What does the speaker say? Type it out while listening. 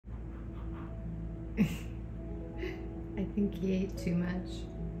I think he ate too much.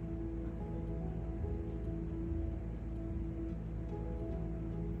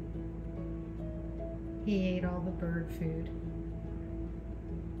 He ate all the bird food.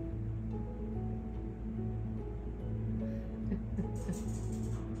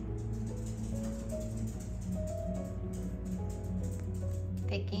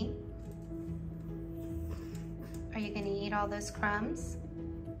 Picking? Are you going to eat all those crumbs?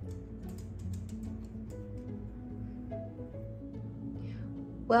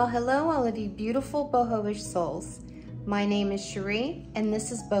 Well, hello all of you beautiful Boho-ish souls. My name is Cherie and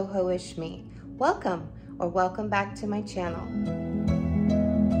this is Boho-ish Me. Welcome or welcome back to my channel.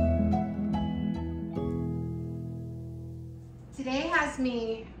 Today has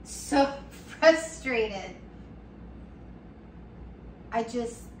me so frustrated. I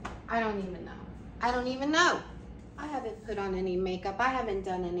don't even know. I don't even know. I haven't put on any makeup. I haven't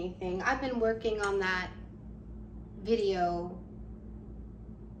done anything. I've been working on that video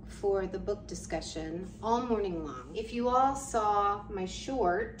for the book discussion all morning long. If you all saw my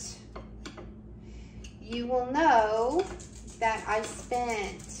short, you will know that I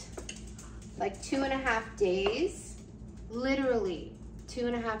spent like 2.5 days, literally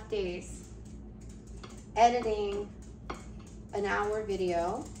 2.5 days, editing an hour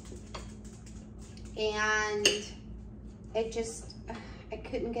video, and I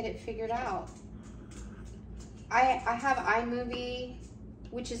couldn't get it figured out. I have iMovie,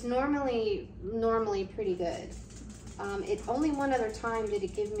 which is normally pretty good. It only one other time did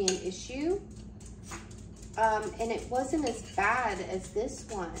it give me an issue, and it wasn't as bad as this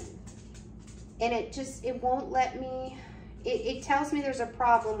one. And it won't let me, it tells me there's a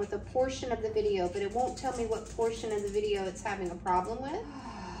problem with a portion of the video, but it won't tell me what portion of the video it's having a problem with.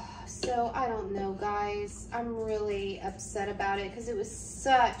 So I don't know, guys. I'm really upset about it because it was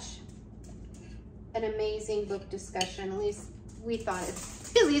such an amazing book discussion. At least we thought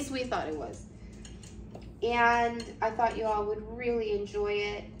it was. And I thought you all would really enjoy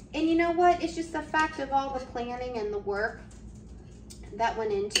it. And you know what? It's just the fact of all the planning and the work that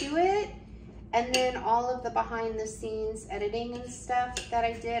went into it. And then all of the behind the scenes editing and stuff that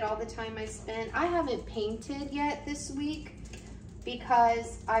I did, all the time I spent. I haven't painted yet this week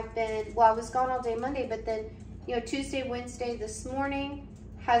because I was gone all day Monday, but then, you know, Tuesday, Wednesday, this morning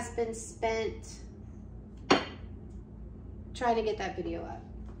has been spent trying to get that video up.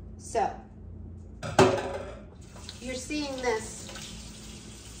 So, you're seeing this.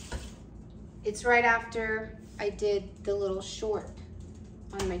 It's right after I did the little short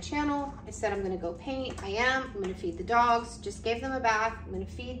on my channel. I said I'm gonna go paint. I am. I'm gonna feed the dogs. Just gave them a bath. I'm gonna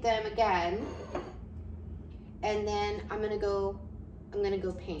feed them again. And then I'm gonna go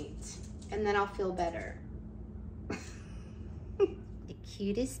paint. And then I'll feel better. The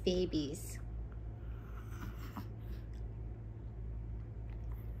cutest babies.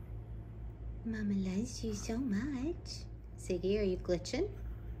 Mama loves you so much. Ziggy, are you glitching?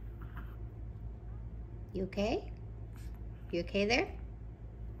 You okay? You okay there?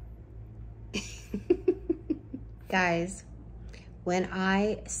 Guys, when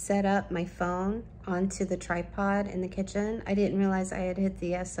I set up my phone onto the tripod in the kitchen, I didn't realize I had hit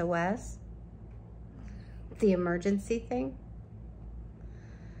the SOS, the emergency thing.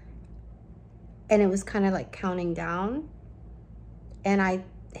 And it was kind of like counting down. And I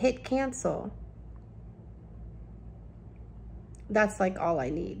hit cancel. That's like all I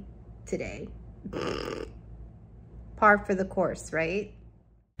need today. Par for the course, right?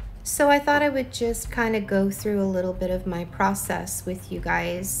 So I thought I would just kind of go through a little bit of my process with you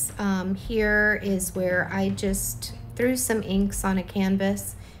guys. Here is where I just threw some inks on a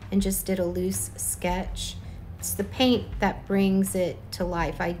canvas and just did a loose sketch. It's the paint that brings it to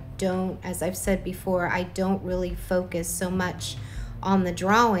life. I don't, as I've said before, I don't really focus so much on the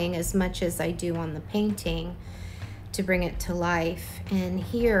drawing as much as I do on the painting to bring it to life. And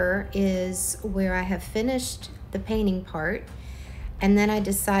here is where I have finished the painting part. And then I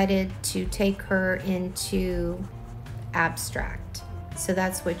decided to take her into abstract. So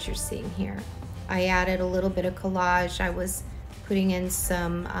that's what you're seeing here. I added a little bit of collage. I was putting in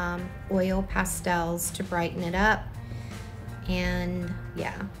some oil pastels to brighten it up. And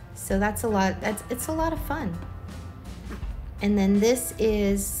yeah, so that's a lot, it's a lot of fun. And then this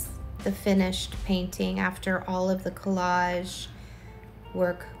is the finished painting after all of the collage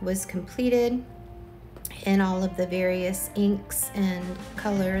work was completed and all of the various inks and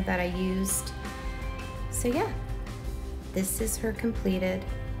color that I used. So yeah, this is her completed.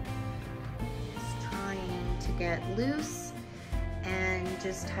 Just trying to get loose and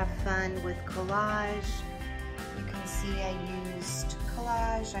just have fun with collage. You can see I used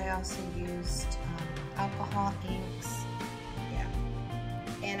collage. I also used alcohol inks. Yeah.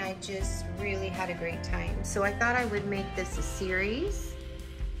 And I just really had a great time. So I thought I would make this a series.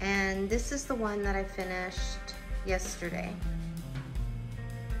 And this is the one that I finished yesterday.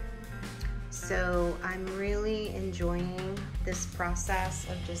 So I'm really enjoying this process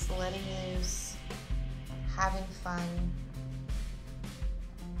of just letting loose, having fun.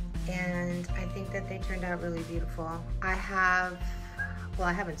 And I think that they turned out really beautiful. I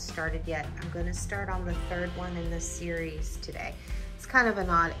haven't started yet. I'm gonna start on the third one in this series today. It's kind of an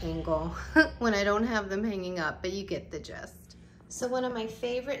odd angle when I don't have them hanging up, but you get the gist. So one of my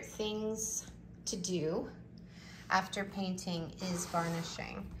favorite things to do after painting is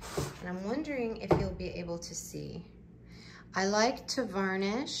varnishing. And I'm wondering if you'll be able to see. I like to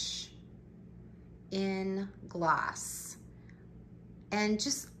varnish in gloss. And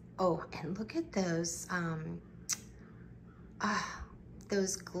just, oh, and look at those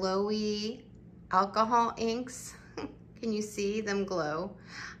glowy alcohol inks. Can you see them glow?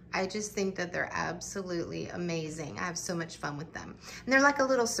 I just think that they're absolutely amazing. I have so much fun with them. And they're like a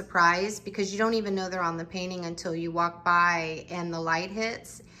little surprise because you don't even know they're on the painting until you walk by and the light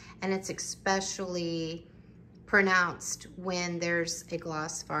hits. And it's especially pronounced when there's a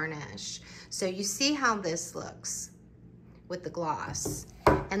gloss varnish. So you see how this looks with the gloss.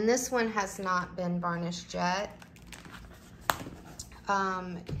 And this one has not been varnished yet.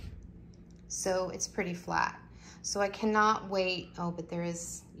 So it's pretty flat. So I cannot wait. Oh, but there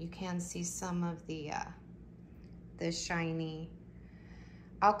is, you can see some of the shiny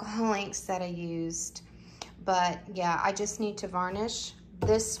alcohol inks that I used. But yeah, I just need to varnish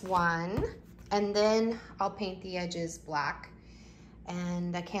this one and then I'll paint the edges black.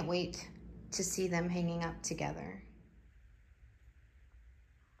 And I can't wait to see them hanging up together.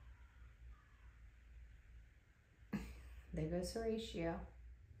 There goes Horatio.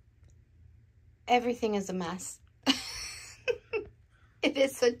 Everything is a mess. It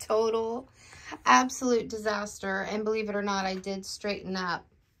is a total, absolute disaster. And believe it or not, I did straighten up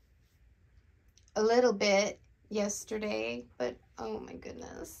a little bit yesterday, but oh my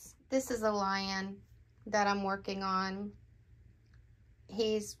goodness. This is a lion that I'm working on.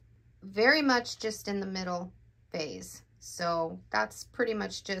 He's very much just in the middle phase. So that's pretty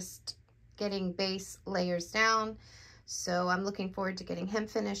much just getting base layers down. So I'm looking forward to getting him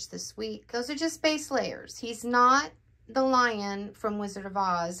finished this week. Those are just base layers. He's not the lion from Wizard of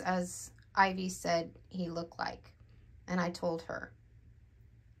Oz, as Ivy said he looked like. And I told her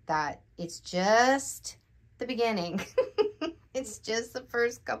that it's just the beginning. It's just the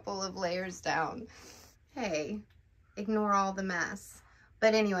first couple of layers down. Hey, ignore all the mess.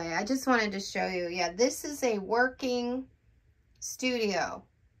 But anyway, I just wanted to show you. Yeah, this is a working studio.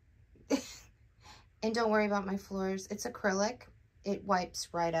 And don't worry about my floors. It's acrylic. It wipes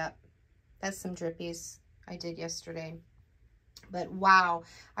right up. That's some drippies I did yesterday. But wow,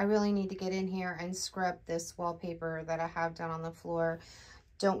 I really need to get in here and scrub this wallpaper that I have down on the floor.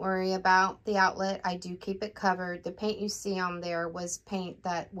 Don't worry about the outlet. I do keep it covered. The paint you see on there was paint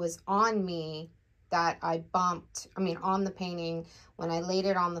that was on me that I bumped. I mean, on the painting. When I laid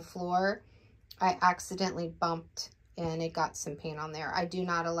it on the floor, I accidentally bumped and it got some paint on there. I do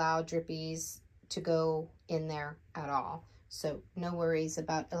not allow drippies to go in there at all. So no worries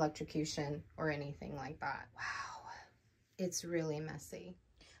about electrocution or anything like that. Wow, it's really messy.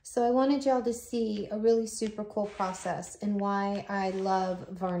 So I wanted y'all to see a really super cool process and why I love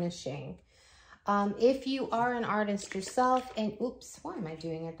varnishing. If you are an artist yourself, and oops, why am I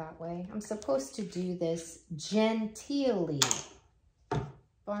doing it that way? I'm supposed to do this genteelly.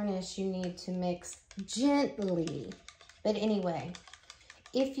 Varnish you need to mix gently. But anyway,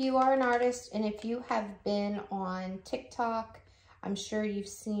 if you are an artist and if you have been on TikTok, I'm sure you've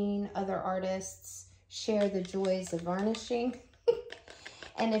seen other artists share the joys of varnishing.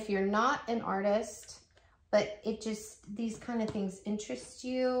 And if you're not an artist, but it just, these kind of things interest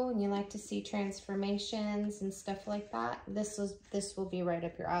you and you like to see transformations and stuff like that, this will be right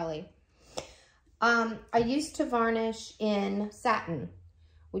up your alley. I used to varnish in satin,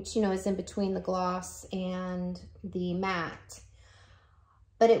 which, you know, is in between the gloss and the matte.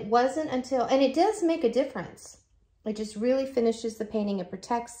 But it wasn't until, and it does make a difference. It just really finishes the painting. It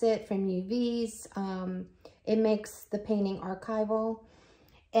protects it from UVs. It makes the painting archival,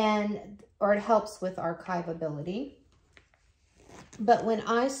 or it helps with archivability. But when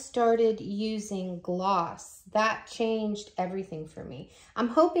I started using gloss, that changed everything for me. I'm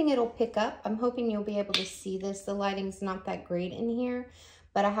hoping it'll pick up. I'm hoping you'll be able to see this. The lighting's not that great in here,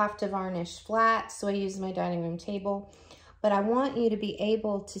 but I have to varnish flat, so I use my dining room table. But I want you to be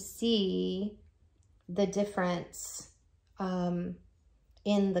able to see the difference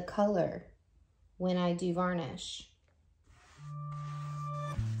in the color when I do varnish.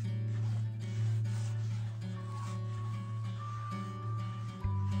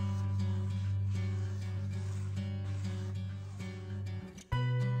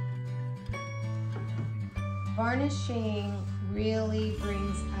 Varnishing really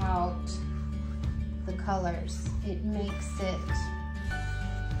brings out the colors. It makes it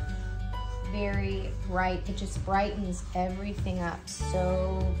very bright. It just brightens everything up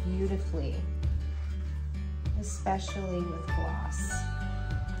so beautifully, especially with gloss.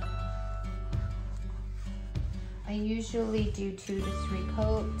 I usually do 2 to 3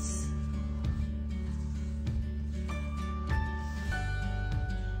 coats.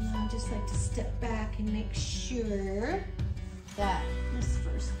 Just like to step back and make sure that this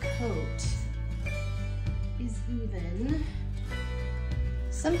first coat is even.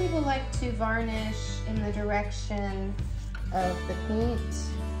 Some people like to varnish in the direction of the paint.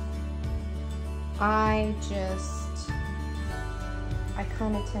 I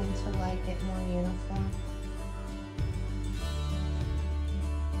kind of tend to like it more uniform.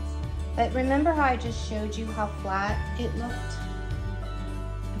 But remember how I just showed you how flat it looked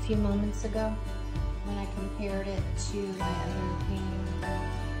a few moments ago when I compared it to my other painting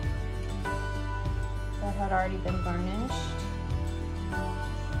that had already been varnished?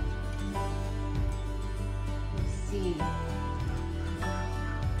 Let's see.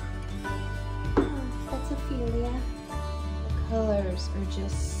 Oh, that's Ophelia. The colors are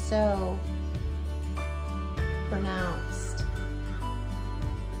just so pronounced.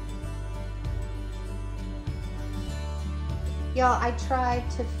 Y'all, I tried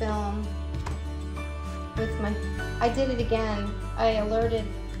to film with I did it again. I alerted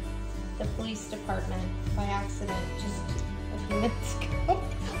the police department by accident just a few minutes ago.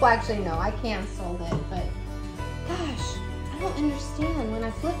 Well, actually, no, I canceled it, but gosh, I don't understand. When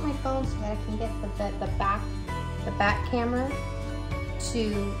I flip my phone so that I can get the back camera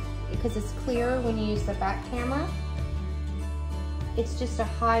because it's clearer when you use the back camera, it's just a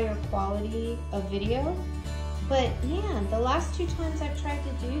higher quality of video. But man, the last 2 times I've tried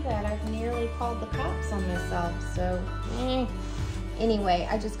to do that, I've nearly called the cops on myself. So anyway,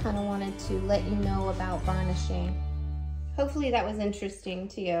 I just kind of wanted to let you know about varnishing. Hopefully that was interesting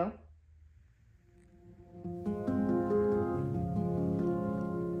to you.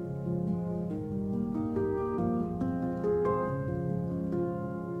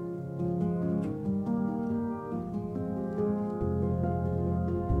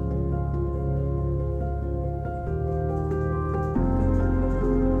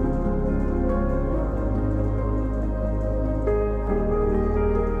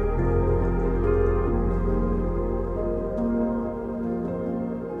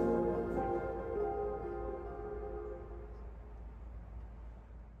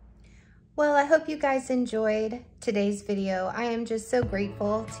 Well, I hope you guys enjoyed today's video. I am just so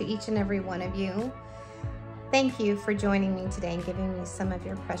grateful to each and every one of you. Thank you for joining me today and giving me some of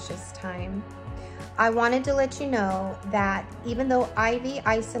your precious time. I wanted to let you know that even though Ivy,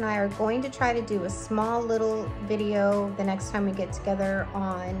 Ice, and I are going to try to do a small little video the next time we get together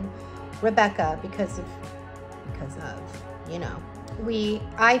on Rebecca because of, you know,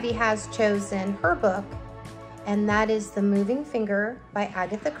 Ivy has chosen her book, and that is The Moving Finger by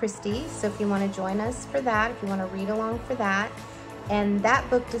Agatha Christie. So if you want to join us for that, if you want to read along for that, and that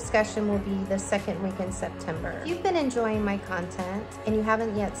book discussion will be the 2nd week in September. If you've been enjoying my content and you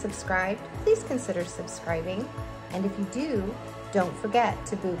haven't yet subscribed, please consider subscribing. And if you do, don't forget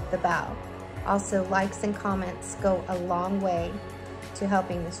to boop the bell. Also, likes and comments go a long way to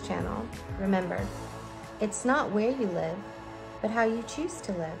helping this channel. Remember, it's not where you live, but how you choose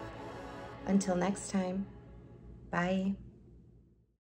to live. Until next time. Bye.